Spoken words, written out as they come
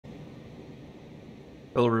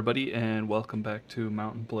Hello everybody and welcome back to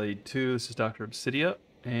Mountain Blade 2. This is Dr. Obsidia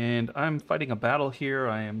and I'm fighting a battle here.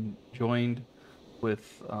 I am joined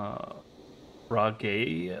with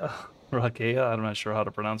Ragea. Ragea, I'm not sure how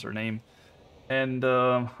to pronounce her name. And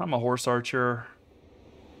I'm a horse archer.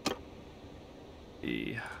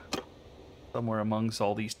 Somewhere amongst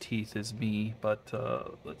all these teeth is me, but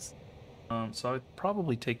so I'd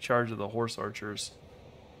probably take charge of the horse archers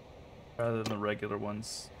rather than the regular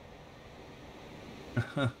ones.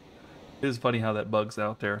 It is funny how that bug's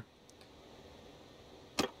out there.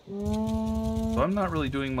 So I'm not really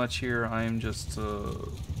doing much here. I'm just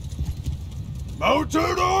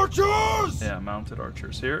Mounted archers! yeah, mounted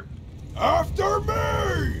archers here. After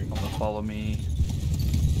me! Follow me.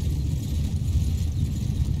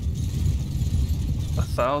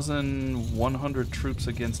 1,100 troops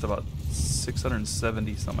against about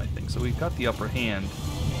 670 some, I think. So we've got the upper hand.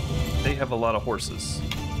 They have a lot of horses.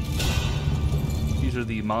 These are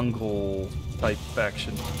the Mongol type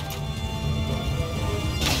faction.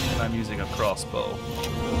 And I'm using a crossbow.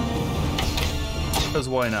 Because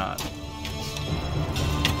why not?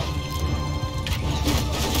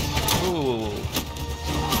 Ooh.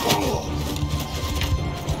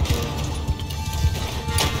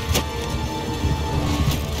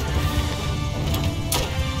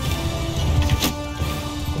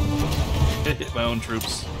 Hit my own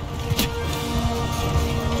troops.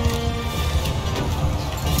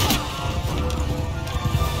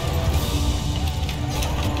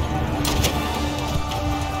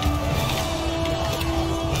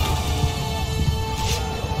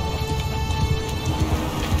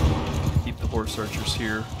 Horse archers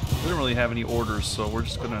here. We don't really have any orders, so we're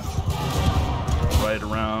just gonna ride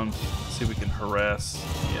around, see if we can harass.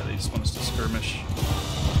 Yeah, they just want us to skirmish.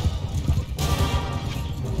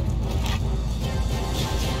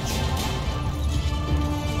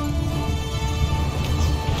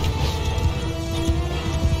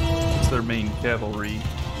 It's their main cavalry.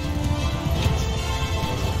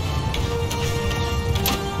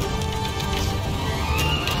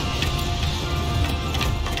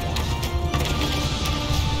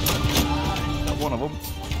 One of them.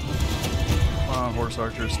 Come on, horse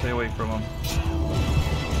archers, stay away from them.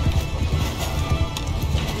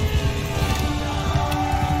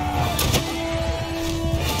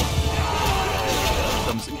 Here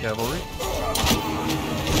comes the cavalry.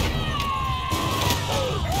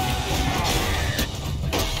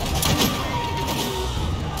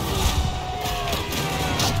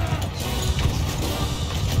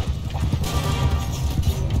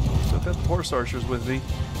 Still got the horse archers with me.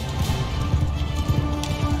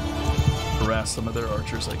 Harass some of their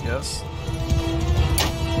archers, I guess.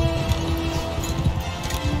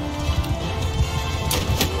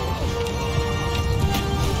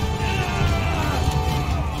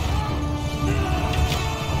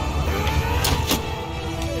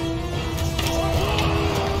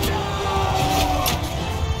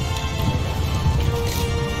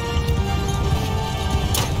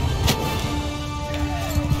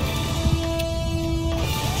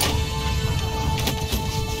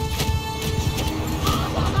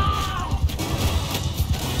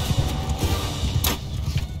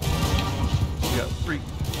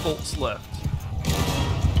 Bolts left.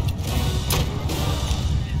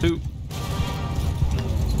 2.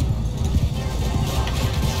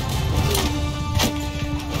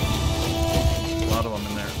 A lot of them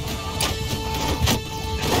in there.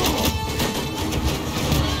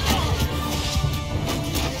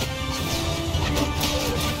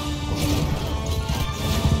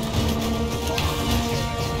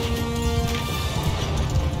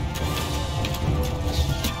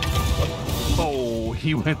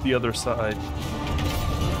 He went the other side. He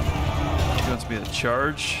wants me to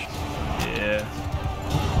charge. Yeah.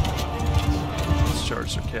 Let's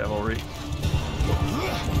charge their cavalry.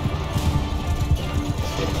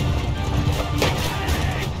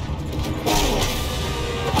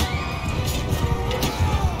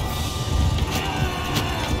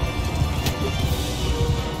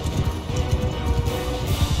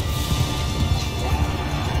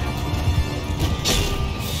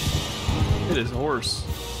 Hit his horse.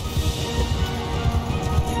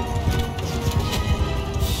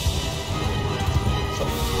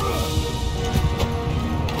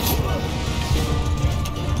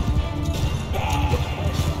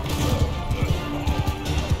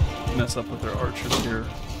 Mess up with their archers here.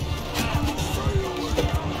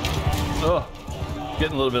 Oh,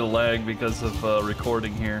 getting a little bit of lag because of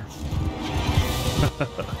recording here.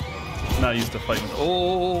 Not used to fighting.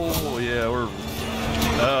 Oh, yeah, we're.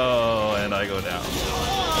 Oh, and I go down.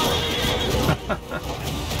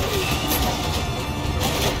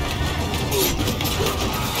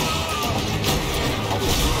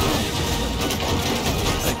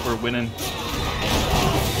 winning.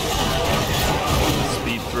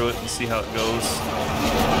 Speed through it and see how it goes.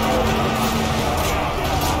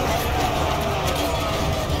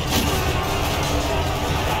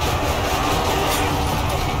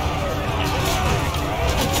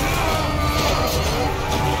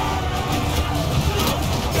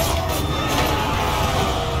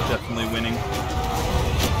 Definitely winning.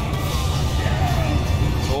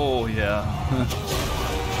 Oh, yeah.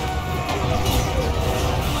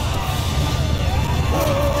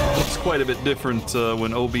 It's quite a bit different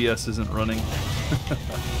when OBS isn't running.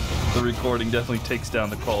 The recording definitely takes down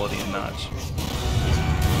the quality a notch.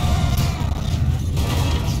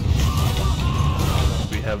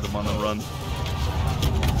 We have them on the run.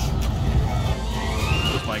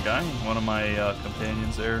 There's my guy, one of my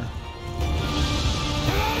companions there.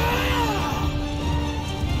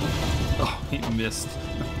 Oh, he missed.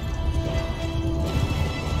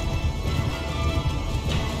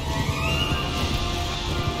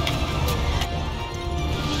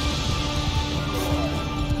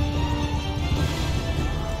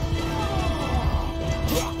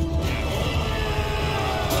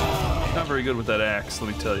 Not very good with that axe,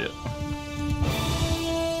 let me tell you.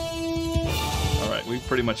 Alright, we've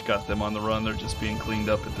pretty much got them on the run. They're just being cleaned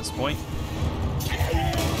up at this point.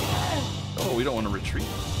 Oh, we don't want to retreat.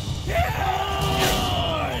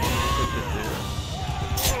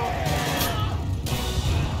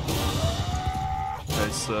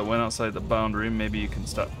 Guys went outside the boundary. Maybe you can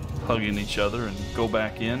stop hugging each other and go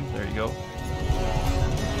back in. There you go.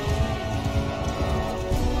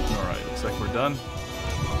 Alright, looks like we're done.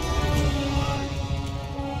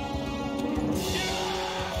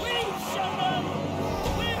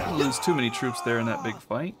 Lose too many troops there in that big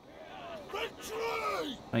fight.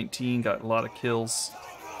 19, got a lot of kills.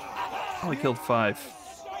 Only killed 5.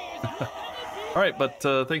 Alright, but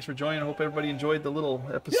thanks for joining. I hope everybody enjoyed the little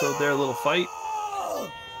episode there, a little fight.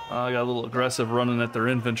 I got a little aggressive running at their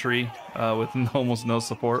infantry with almost no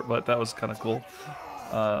support, but that was kind of cool.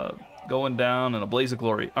 Going down in a blaze of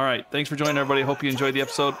glory. Alright, thanks for joining everybody. Hope you enjoyed the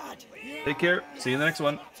episode. Take care. See you in the next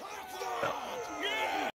one.